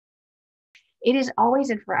It is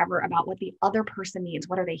always and forever about what the other person needs.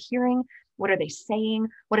 What are they hearing? What are they saying?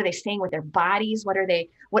 What are they saying with their bodies? What are they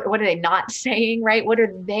not saying, right? What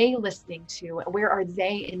are they listening to? Where are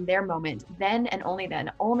they in their moment? Then,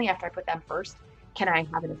 only after I put them first, can I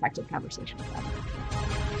have an effective conversation with them.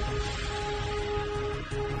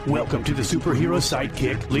 Welcome to the Superhero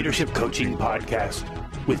Sidekick Leadership Coaching Podcast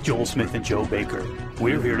with Joel Smith and Joe Baker.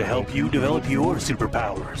 We're here to help you develop your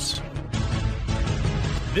superpowers.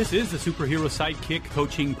 This is the Superhero Sidekick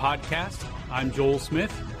Coaching Podcast. I'm Joel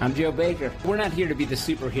Smith. I'm Joe Baker. We're not here to be the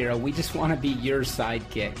superhero. We just want to be your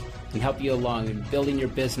sidekick and help you along in building your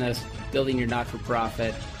business, building your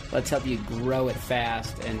not-for-profit. Let's help you grow it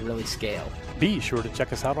fast and really scale. Be sure to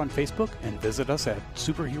check us out on Facebook and visit us at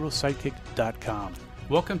superherosidekick.com.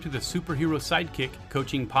 Welcome to the Superhero Sidekick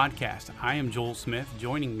Coaching Podcast. I am Joel Smith.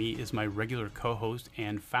 Joining me is my regular co-host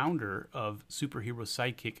and founder of Superhero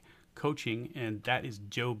Sidekick Coaching, and that is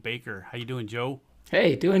Joe Baker. How you doing, Joe?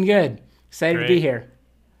 Hey, doing good. Excited to be here.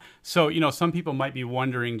 So, some people might be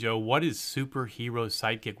wondering, Joe, what is Superhero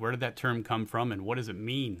Sidekick? Where did that term come from, and what does it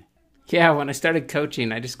mean? Yeah, when I started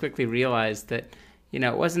coaching, I just quickly realized that,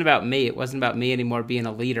 it wasn't about me. It wasn't about me anymore being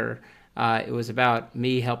a leader. It was about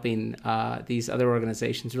me helping these other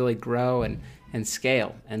organizations really grow and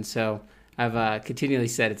scale. And so I've continually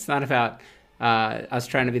said it's not about us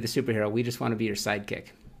trying to be the superhero. We just want to be your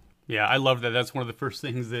sidekick. Yeah, I love that. That's one of the first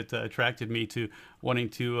things that attracted me to wanting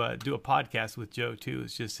to do a podcast with Joe, too.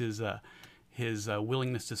 It's just his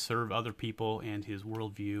willingness to serve other people and his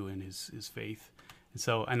worldview and his faith.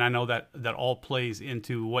 And I know that all plays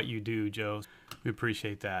into what you do, Joe. We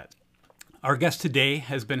appreciate that. Our guest today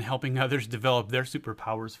has been helping others develop their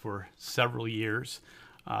superpowers for several years.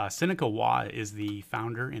 Sinikka Waugh is the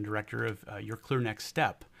founder and director of Your Clear Next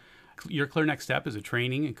Step. Your Clear Next Step is a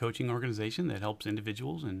training and coaching organization that helps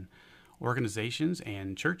individuals and organizations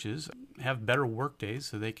and churches have better workdays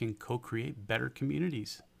so they can co-create better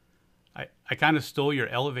communities. I kind of stole your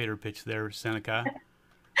elevator pitch there, Sinikka.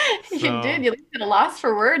 You did. You left at a loss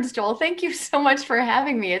for words, Joel. Thank you so much for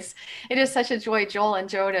having me. It is such a joy, Joel and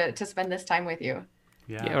Joe, to spend this time with you.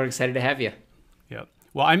 Yeah, we're excited to have you. Yeah.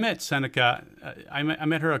 Well, I met Sinikka. I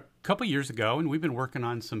met her a couple years ago, and we've been working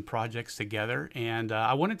on some projects together. And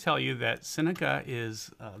I want to tell you that Sinikka is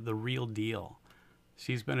the real deal.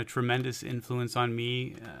 She's been a tremendous influence on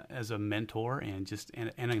me as a mentor and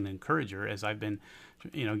and an encourager as I've been,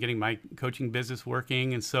 getting my coaching business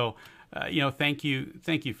working. And so, thank you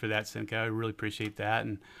for that, Sinikka. I really appreciate that.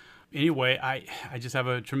 And anyway, I just have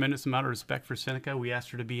a tremendous amount of respect for Sinikka. We asked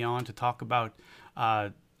her to be on to talk about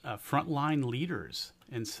frontline leaders.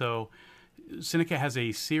 And so Sinikka has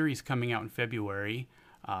a series coming out in February.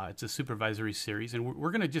 It's a Supervisory Series, and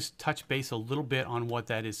we're going to just touch base a little bit on what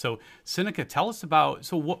that is. So, Sinikka, tell us about,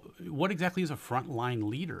 what exactly is a frontline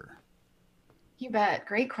leader? You bet.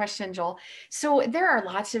 Great question, Joel. So there are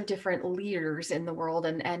lots of different leaders in the world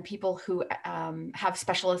and people who have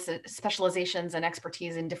specializations and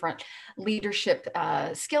expertise in different leadership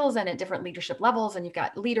skills and at different leadership levels. And you've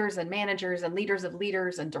got leaders and managers and leaders of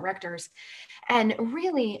leaders and directors. And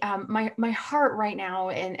really, my heart right now,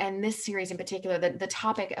 and this series in particular, the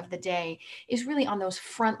topic of the day is really on those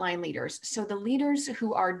frontline leaders. So the leaders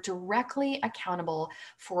who are directly accountable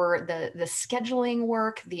for the scheduling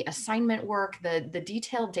work, the assignment work, the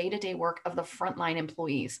detailed day-to-day work of the frontline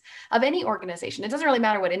employees of any organization. It doesn't really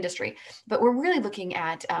matter what industry, but we're really looking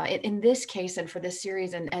at, in this case and for this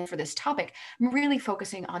series and for this topic, I'm really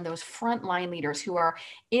focusing on those frontline leaders who are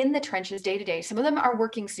in the trenches day-to-day. Some of them are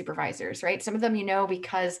working supervisors, right? Some of them,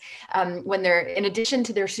 because when they're, in addition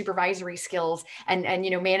to their supervisory skills and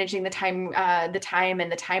managing the time and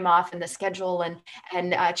the time off and the schedule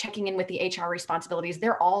and checking in with the HR responsibilities,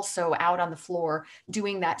 they're also out on the floor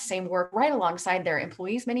doing that same work right alongside their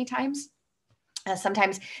employees many times.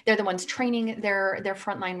 Sometimes they're the ones training their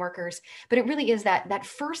frontline workers, but it really is that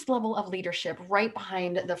first level of leadership right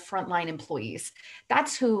behind the frontline employees.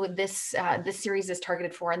 That's who this series is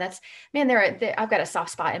targeted for, and that's I've got a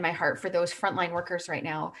soft spot in my heart for those frontline workers right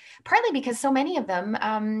now. Partly because so many of them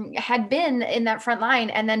had been in that front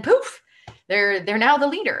line, and then poof, they're now the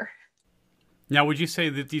leader. Now, would you say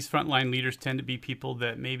that these frontline leaders tend to be people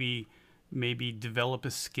that maybe develop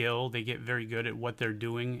a skill, they get very good at what they're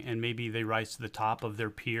doing, and maybe they rise to the top of their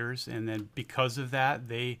peers, and then because of that,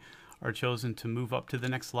 they are chosen to move up to the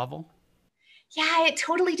next level? Yeah, it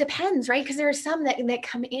totally depends, right? Because there are some that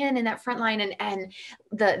come in that front line, and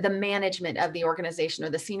the management of the organization or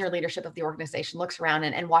the senior leadership of the organization looks around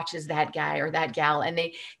and watches that guy or that gal, and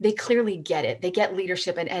they clearly get it. They get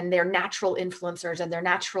leadership, and they're natural influencers, and they're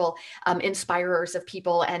natural inspirers of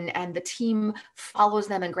people, and the team follows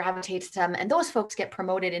them and gravitates to them, and those folks get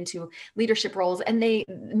promoted into leadership roles, and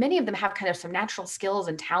many of them have kind of some natural skills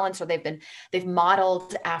and talents, or they've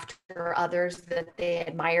modeled after others that they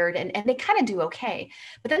admired, and they kind of do okay.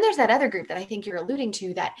 But then there's that other group that I think you're alluding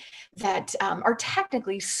to that are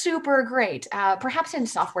technically super great. Perhaps in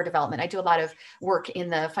software development, I do a lot of work in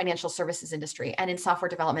the financial services industry, and in software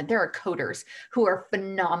development, there are coders who are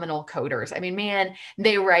phenomenal coders. I mean, man,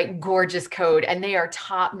 they write gorgeous code, and they are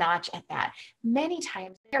top notch at that. Many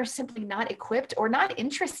times they are simply not equipped or not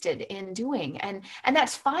interested in doing, and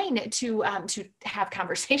that's fine to have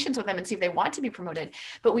conversations with them and see if they want to be promoted.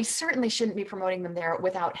 But we certainly shouldn't be promoting them there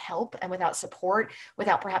without help and without support,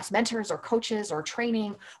 without perhaps mentors or coaches or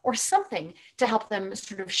training or something to help them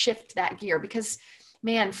sort of shift that gear. Because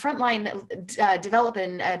man, frontline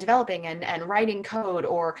developing and writing code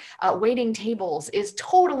or waiting tables is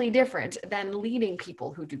totally different than leading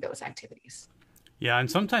people who do those activities. Yeah,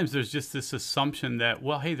 and sometimes there's just this assumption that,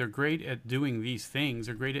 well, hey, they're great at doing these things.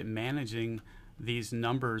 They're great at managing these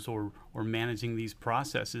numbers or managing these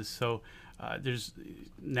processes. So there's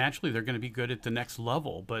naturally they're going to be good at the next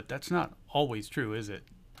level, but that's not always true, is it?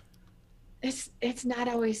 It's not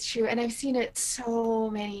always true, and I've seen it so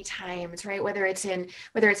many times, right? Whether it's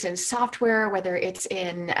in software, whether it's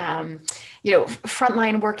in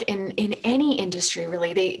frontline work in any industry,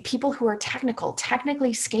 really. People who are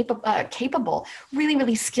technically capable, really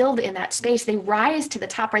really skilled in that space, they rise to the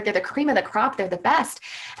top, right? They're the cream of the crop. They're the best,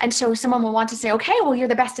 and so someone will want to say, okay, well, you're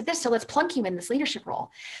the best at this, so let's plunk you in this leadership role.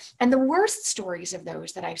 And the worst stories of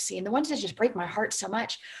those that I've seen, the ones that just break my heart so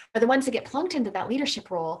much, are the ones that get plunked into that leadership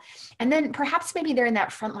role, and then perhaps maybe they're in that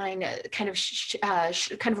frontline kind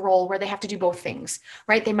of role where they have to do both things,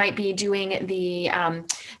 right? They might be doing the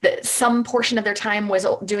some portion of their time was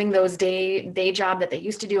doing those day job that they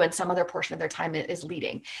used to do, and some other portion of their time is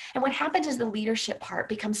leading. And what happens is the leadership part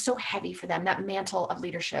becomes so heavy for them. That mantle of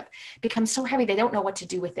leadership becomes so heavy they don't know what to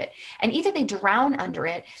do with it, and either they drown under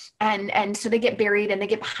it, and so they get buried and they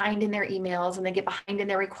get behind in their emails and they get behind in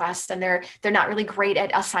their requests, and they're not really great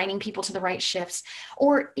at assigning people to the right shifts,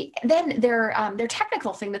 or then their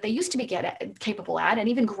technical thing that they used to be capable at and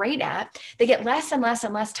even great at, they get less and less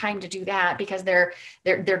and less time to do that because they're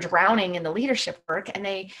drowning in the leadership work, and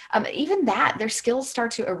they even that their skills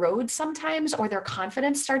start to erode sometimes, or their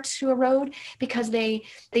confidence starts to erode because they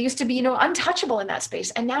used to be untouchable in that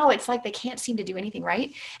space, and now it's like they can't seem to do anything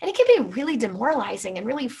right, and it can be really demoralizing and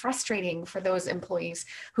really frustrating for those employees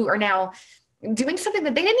who are now doing something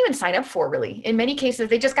that they didn't even sign up for, really. In many cases,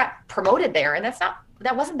 they just got promoted there, and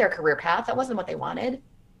that wasn't their career path. That wasn't what they wanted.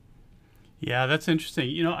 Yeah, that's interesting.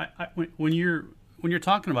 When you're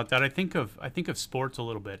talking about that, I think of sports a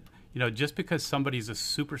little bit. Just because somebody's a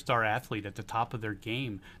superstar athlete at the top of their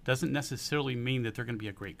game doesn't necessarily mean that they're going to be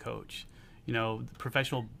a great coach.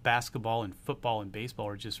 Professional basketball and football and baseball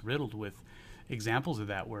are just riddled with examples of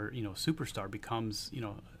that, where superstar becomes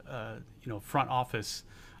front office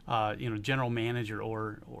general manager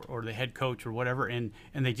or the head coach or whatever, and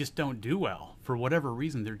they just don't do well for whatever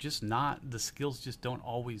reason. They're just not, the skills just don't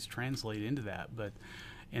always translate into that.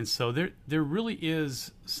 And so there really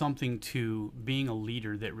is something to being a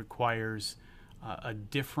leader that requires a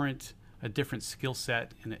different skill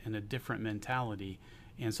set and a different mentality.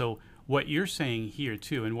 And so what you're saying here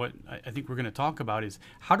too, and what I think we're going to talk about, is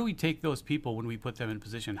how do we take those people when we put them in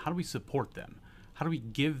position? How do we support them? How do we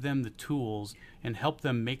give them the tools and help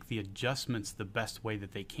them make the adjustments the best way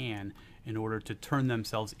that they can in order to turn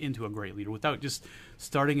themselves into a great leader without just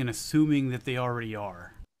starting and assuming that they already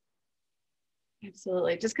are?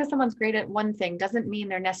 Absolutely. Just because someone's great at one thing doesn't mean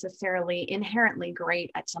they're necessarily inherently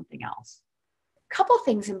great at something else. Couple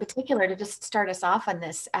things in particular to just start us off on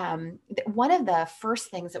this. One of the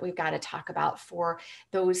first things that we've got to talk about for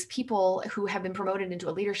those people who have been promoted into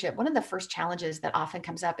a leadership, one of the first challenges that often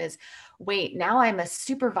comes up is, wait, now I'm a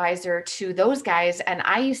supervisor to those guys, and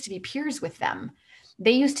I used to be peers with them.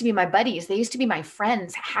 They used to be my buddies. They used to be my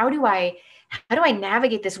friends. How do I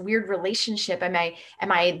navigate this weird relationship? Am I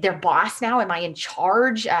their boss now? Am I in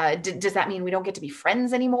charge? Does that mean we don't get to be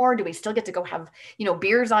friends anymore? Do we still get to go have,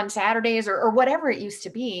 beers on Saturdays or whatever it used to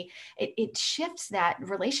be? It shifts that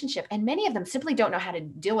relationship. And many of them simply don't know how to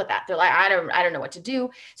deal with that. They're like, I don't know what to do.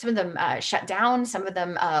 Some of them shut down. Some of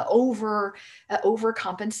them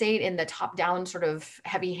overcompensate in the top down sort of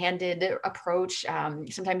heavy handed approach.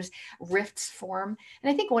 Sometimes rifts form.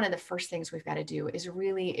 And I think one of the first things we've got to do is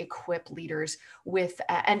really equip leaders leaders with,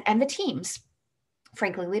 and the teams.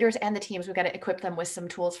 Frankly, leaders and the teams, we've got to equip them with some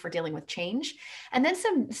tools for dealing with change, and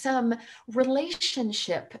then some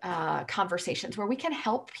relationship conversations where we can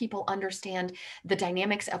help people understand the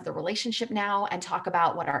dynamics of the relationship now and talk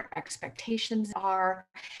about what our expectations are,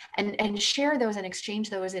 and share those and exchange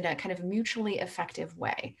those in a kind of mutually effective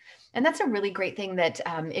way. And that's a really great thing that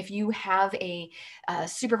if you have a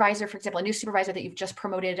supervisor, for example, a new supervisor that you've just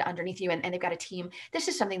promoted underneath you, and they've got a team, this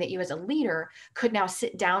is something that you as a leader could now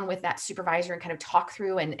sit down with that supervisor and kind of talk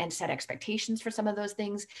through and set expectations for some of those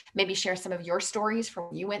things, maybe share some of your stories from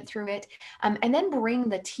when you went through it, and then bring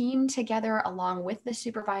the team together along with the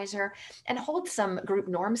supervisor and hold some group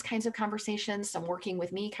norms kinds of conversations, some working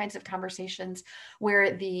with me kinds of conversations,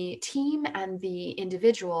 where the team and the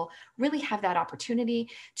individual really have that opportunity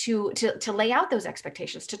to lay out those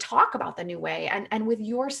expectations, to talk about the new way, and with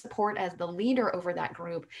your support as the leader over that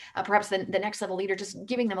group, perhaps the next level leader, just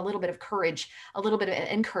giving them a little bit of courage, a little bit of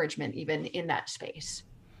encouragement even in that space.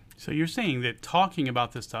 So you're saying that talking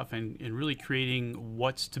about this stuff and really creating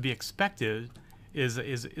what's to be expected is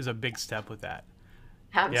a big step with that.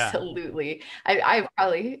 Absolutely. I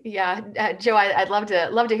probably, yeah. Joe, I'd love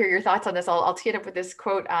to hear your thoughts on this. I'll tee it up with this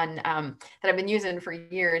quote on that I've been using for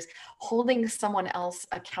years. Holding someone else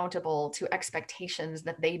accountable to expectations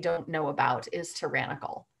that they don't know about is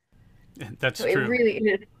tyrannical. That's so true. It really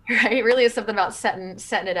is, right? It really is something about setting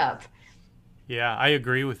it up. Yeah, I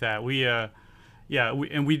agree with that. We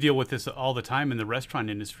deal with this all the time in the restaurant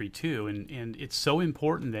industry too, and it's so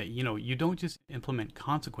important that you don't just implement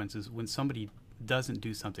consequences when somebody doesn't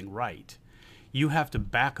do something right. You have to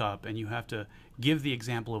back up and you have to give the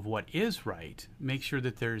example of what is right. Make sure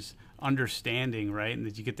that there's understanding, right, and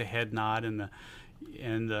that you get the head nod and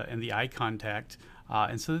the eye contact,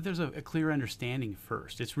 and so that there's a clear understanding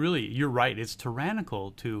first. It's really, you're right, it's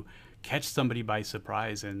tyrannical to catch somebody by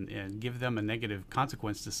surprise and give them a negative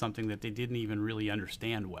consequence to something that they didn't even really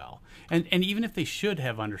understand well, and even if they should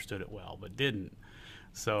have understood it well but didn't.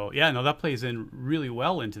 So yeah, no, that plays in really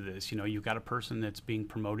well into this. You've got a person that's being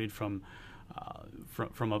promoted from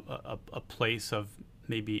a place of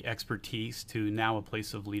maybe expertise to now a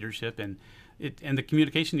place of leadership, and the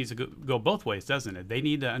communication needs to go both ways, doesn't it? They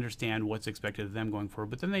need to understand what's expected of them going forward,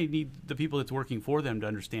 but then they need the people that's working for them to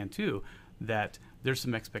understand too that there's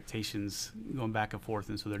some expectations going back and forth,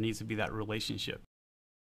 and so there needs to be that relationship.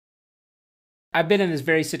 I've been in this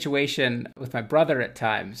very situation with my brother at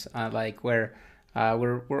times, like where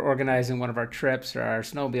we're organizing one of our trips or our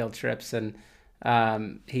snowmobile trips, and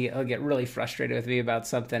he'll get really frustrated with me about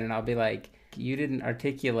something, and I'll be like, "You didn't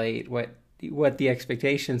articulate what the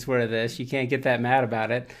expectations were of this. You can't get that mad about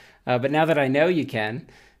it." But now that I know you can,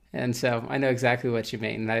 and so I know exactly what you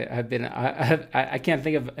mean. I can't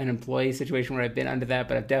think of an employee situation where I've been under that,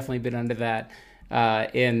 but I've definitely been under that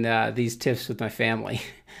in these tiffs with my family.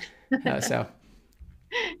 So.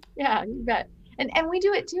 Yeah, you bet. And we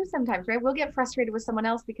do it too sometimes, right? We'll get frustrated with someone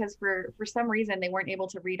else because for some reason they weren't able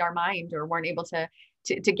to read our mind or weren't able to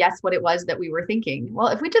guess what it was that we were thinking. Well,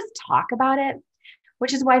 if we just talk about it,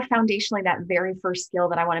 which is why foundationally that very first skill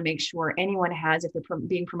that I want to make sure anyone has if they're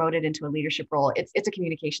being promoted into a leadership role, it's a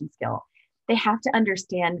communication skill. They have to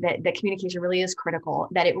understand that communication really is critical,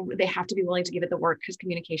 that they have to be willing to give it the work because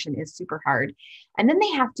communication is super hard. And then they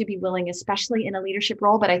have to be willing, especially in a leadership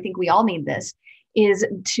role, but I think we all need this, is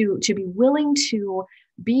to be willing to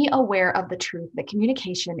be aware of the truth that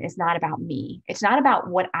communication is not about me. It's not about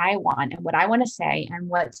what I want and what I want to say and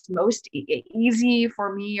what's most easy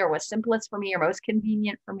for me or what's simplest for me or most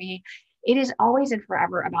convenient for me. It is always and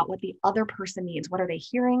forever about what the other person needs. What are they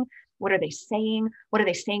hearing? What are they saying? What are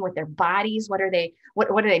they saying with their bodies? What are they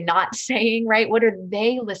not saying, right? What are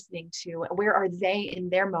they listening to? Where are they in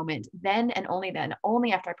their moment? Then,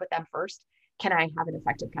 only after I put them first, can I have an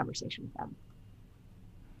effective conversation with them.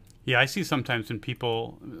 Yeah, I see sometimes when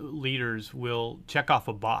leaders will check off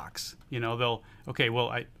a box.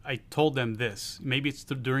 I told them this. Maybe it's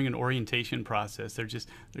during an orientation process.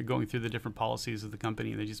 They're going through the different policies of the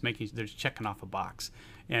company, and they're just checking off a box.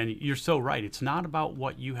 And you're so right. It's not about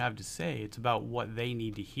what you have to say. It's about what they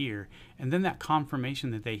need to hear, and then that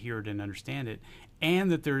confirmation that they hear it and understand it,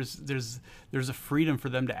 and that there's a freedom for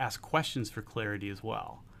them to ask questions for clarity as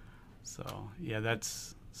well. So yeah,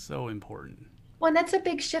 that's so important. Well, and that's a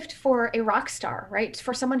big shift for a rock star, right?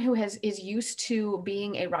 For someone who is used to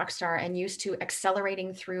being a rock star and used to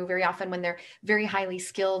accelerating through. Very often when they're very highly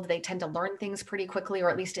skilled, they tend to learn things pretty quickly, or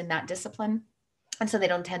at least in that discipline. And so they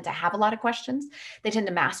don't tend to have a lot of questions. They tend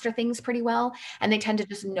to master things pretty well, and they tend to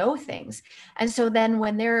just know things. And so then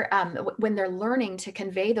when they're learning to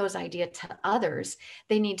convey those ideas to others,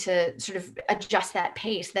 they need to sort of adjust that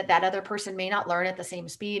pace that other person may not learn at the same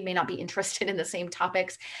speed, may not be interested in the same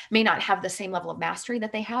topics, may not have the same level of mastery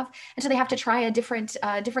that they have. And so they have to try a different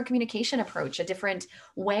communication approach, a different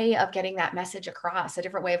way of getting that message across, a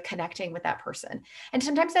different way of connecting with that person. And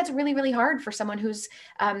sometimes that's really, really hard for someone who's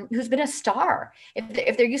been a star.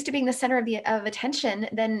 If they're used to being the center of attention,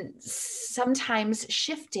 then sometimes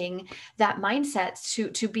shifting that mindset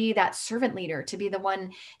to be that servant leader, to be the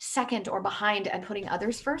one second or behind and putting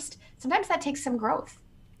others first, sometimes that takes some growth.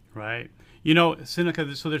 Right. You know,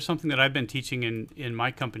 Sinikka, so there's something that I've been teaching in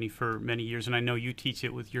my company for many years, and I know you teach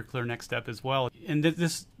it with your Clear Next Step as well. And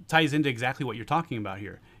this ties into exactly what you're talking about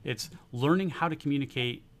here. It's learning how to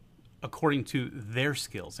communicate according to their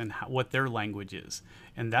skills and what their language is.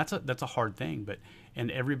 And that's a hard thing, and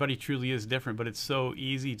everybody truly is different, but it's so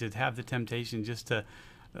easy to have the temptation just to,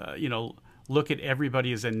 look at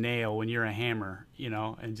everybody as a nail when you're a hammer,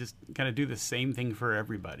 and just kind of do the same thing for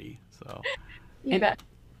everybody. So, you bet.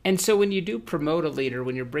 And so when you do promote a leader,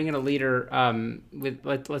 when you're bringing a leader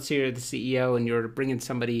let's say you're the CEO and you're bringing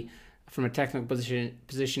somebody from a technical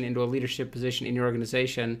position into a leadership position in your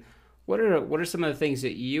organization, what are some of the things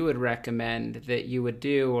that you would recommend that you would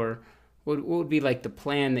do, or what would be like the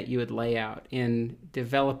plan that you would lay out in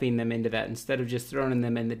developing them into that instead of just throwing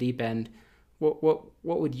them in the deep end? What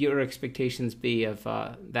would your expectations be of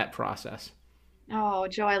that process? Oh,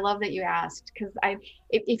 Joe, I love that you asked, because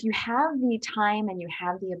if you have the time and you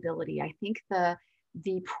have the ability, I think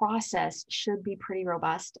the process should be pretty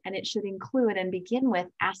robust, and it should include and begin with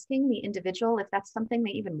asking the individual if that's something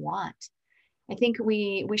they even want. I think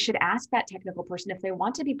we should ask that technical person if they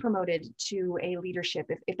want to be promoted to a leadership,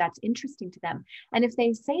 if that's interesting to them. And if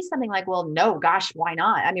they say something like, well, no, gosh, why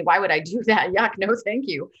not? I mean, why would I do that? Yuck, no, thank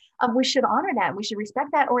you. We should honor that. And we should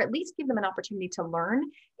respect that, or at least give them an opportunity to learn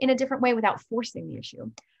in a different way without forcing the issue.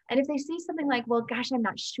 And if they say something like, well, gosh, I'm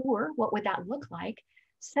not sure, what would that look like?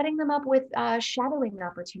 Setting them up with shadowing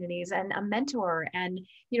opportunities and a mentor, and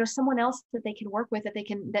someone else that they can work with,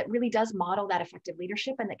 that really does model that effective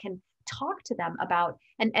leadership, and that can talk to them about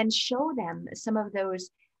and show them some of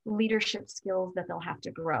those leadership skills that they'll have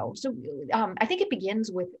to grow. So I think it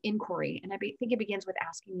begins with inquiry, and think it begins with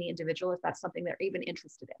asking the individual if that's something they're even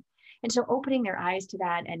interested in, and so opening their eyes to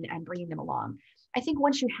that and bringing them along. I think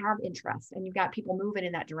once you have interest and you've got people moving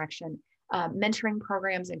in that direction, mentoring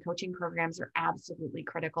programs and coaching programs are absolutely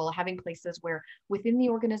critical. Having places where within the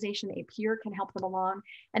organization, a peer can help them along.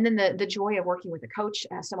 And then the joy of working with a coach,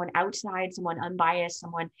 someone outside, someone unbiased,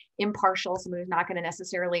 someone impartial, someone who's not going to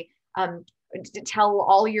necessarily tell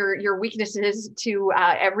all your weaknesses to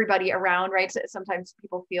everybody around, right? So sometimes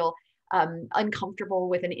people feel uncomfortable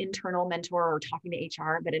with an internal mentor or talking to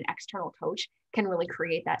HR, but an external coach can really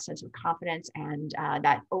create that sense of confidence and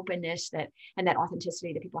that openness and that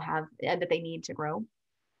authenticity that people have that they need to grow.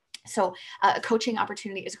 So a coaching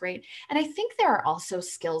opportunity is great. And I think there are also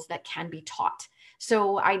skills that can be taught.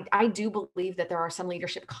 So I do believe that there are some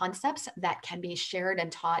leadership concepts that can be shared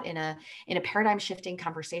and taught in a paradigm shifting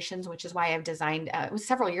conversations, which is why I've designed, it was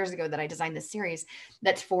several years ago that I designed this series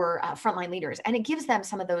that's for frontline leaders. And it gives them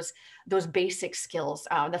some of those basic skills,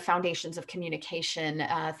 the foundations of communication,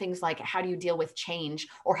 things like how do you deal with change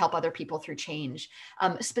or help other people through change,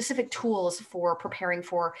 specific tools for preparing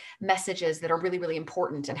for messages that are really, really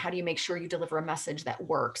important, and how do you make sure you deliver a message that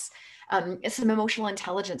works. Some emotional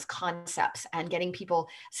intelligence concepts and getting people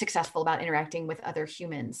successful about interacting with other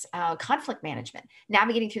humans, conflict management,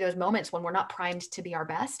 navigating through those moments when we're not primed to be our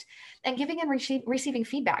best, and giving and receiving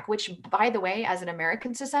feedback, which, by the way, as an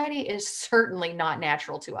American society is certainly not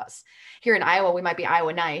natural to us. Here in Iowa, we might be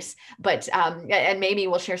Iowa nice, but and maybe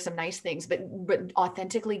we'll share some nice things, but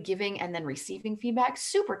authentically giving and then receiving feedback,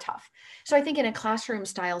 super tough. So I think in a classroom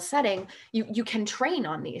style setting, you can train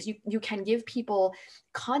on these. You can give people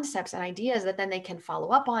concepts and ideas that then they can follow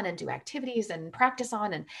up on and do activities and practice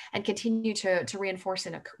on and continue to reinforce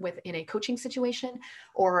in a coaching situation,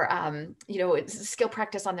 or skill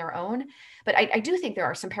practice on their own. But I do think there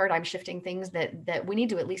are some paradigm shifting things that we need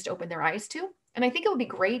to at least open their eyes to. And I think it would be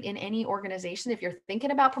great in any organization, if you're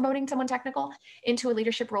thinking about promoting someone technical into a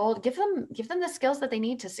leadership role, give them the skills that they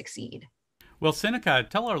need to succeed. Well, Sinikka,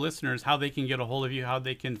 tell our listeners how they can get a hold of you, how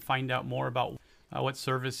they can find out more about what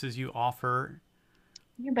services you offer.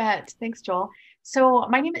 You bet. Thanks, Joel. So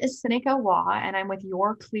my name is Sinikka Waugh, and I'm with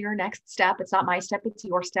Your Clear Next Step. It's not my step, it's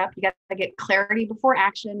your step. You got to get clarity before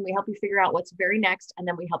action. We help you figure out what's very next, and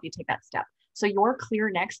then we help you take that step. So Your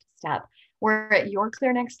Clear Next Step. We're at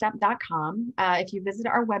yourclearnextstep.com. If you visit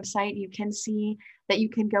our website, you can see that you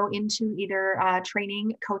can go into either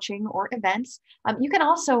training, coaching, or events. You can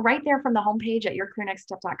also, right there from the homepage at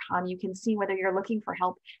yourclearnextstep.com, you can see whether you're looking for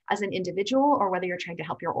help as an individual or whether you're trying to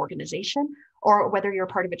help your organization or whether you're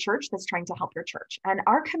part of a church that's trying to help your church. And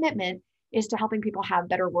our commitment is to helping people have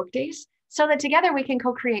better work days so that together we can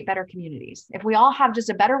co-create better communities. If we all have just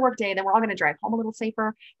a better work day, then we're all going to drive home a little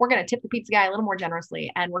safer. We're going to tip the pizza guy a little more generously,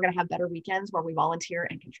 and we're going to have better weekends where we volunteer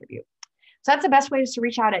and contribute. So that's the best way is to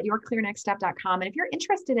reach out at yourclearnextstep.com. And if you're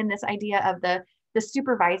interested in this idea of the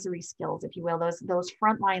supervisory skills, if you will, those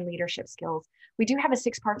frontline leadership skills, we do have a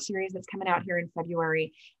 6-part series that's coming out here in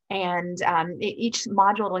February. And each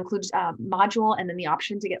module will include a module and then the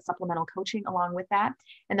option to get supplemental coaching along with that.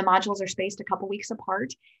 And the modules are spaced a couple weeks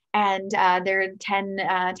apart. And they're 10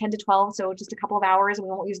 to 12, so just a couple of hours, and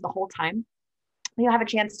we won't use the whole time. You'll have a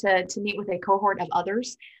chance to meet with a cohort of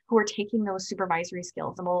others who are taking those supervisory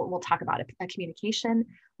skills. And we'll talk about a communication.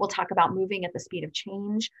 We'll talk about moving at the speed of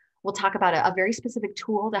change. We'll talk about a very specific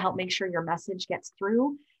tool to help make sure your message gets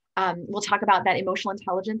through. We'll talk about that emotional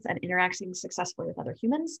intelligence and interacting successfully with other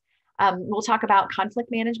humans. We'll talk about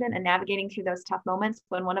conflict management and navigating through those tough moments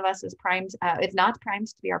when one of us is not primed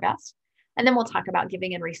to be our best. And then we'll talk about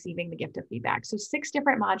giving and receiving the gift of feedback. So 6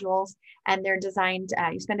 different modules, and they're designed,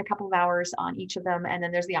 you spend a couple of hours on each of them. And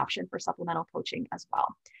then there's the option for supplemental coaching as well.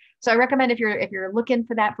 So I recommend if you're looking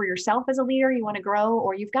for that for yourself as a leader, you want to grow,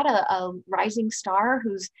 or you've got a rising star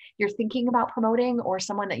you're thinking about promoting, or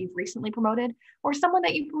someone that you've recently promoted, or someone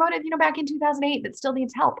that you promoted, back in 2008 that still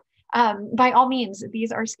needs help. By all means,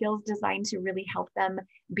 these are skills designed to really help them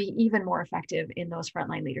be even more effective in those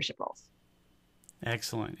frontline leadership roles.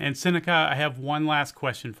 Excellent. And Sinikka, I have one last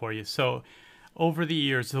question for you. So over the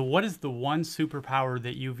years, what is the one superpower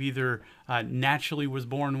that you've either naturally was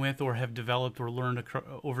born with or have developed or learned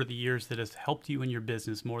over the years that has helped you in your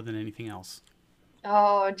business more than anything else?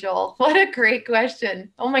 Oh, Joel, what a great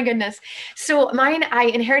question. Oh my goodness. So mine, I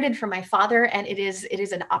inherited from my father, and it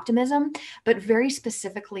is an optimism, but very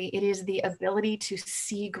specifically, it is the ability to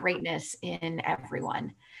see greatness in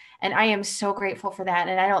everyone. And I am so grateful for that.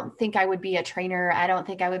 And I don't think I would be a trainer. I don't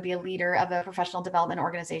think I would be a leader of a professional development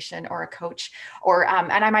organization or a coach,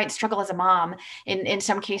 and I might struggle as a mom in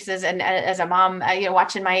some cases. And as a mom,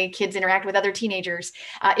 watching my kids interact with other teenagers,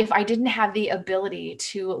 if I didn't have the ability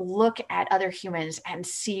to look at other humans and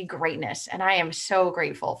see greatness. And I am so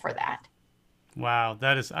grateful for that. Wow,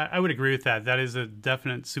 I would agree with that. That is a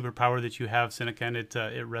definite superpower that you have, Sinikka, and it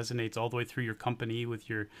resonates all the way through your company with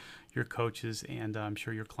your coaches, and I'm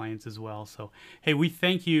sure your clients as well. So, hey, we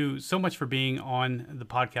thank you so much for being on the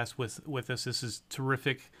podcast with us. This is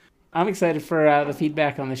terrific. I'm excited for the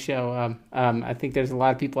feedback on the show. I think there's a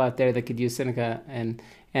lot of people out there that could use Sinikka,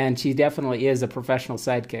 and she definitely is a professional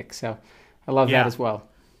sidekick. So I love that as well.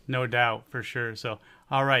 No doubt, for sure. So,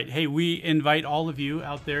 all right. Hey, we invite all of you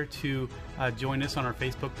out there to join us on our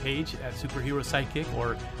Facebook page at Superhero Sidekick,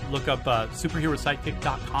 or look up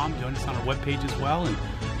superherosidekick.com. Join us on our webpage as well, and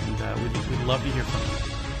we'd love to hear from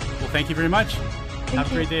you. Well, thank you very much.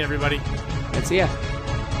 Have a great day, everybody. And see ya.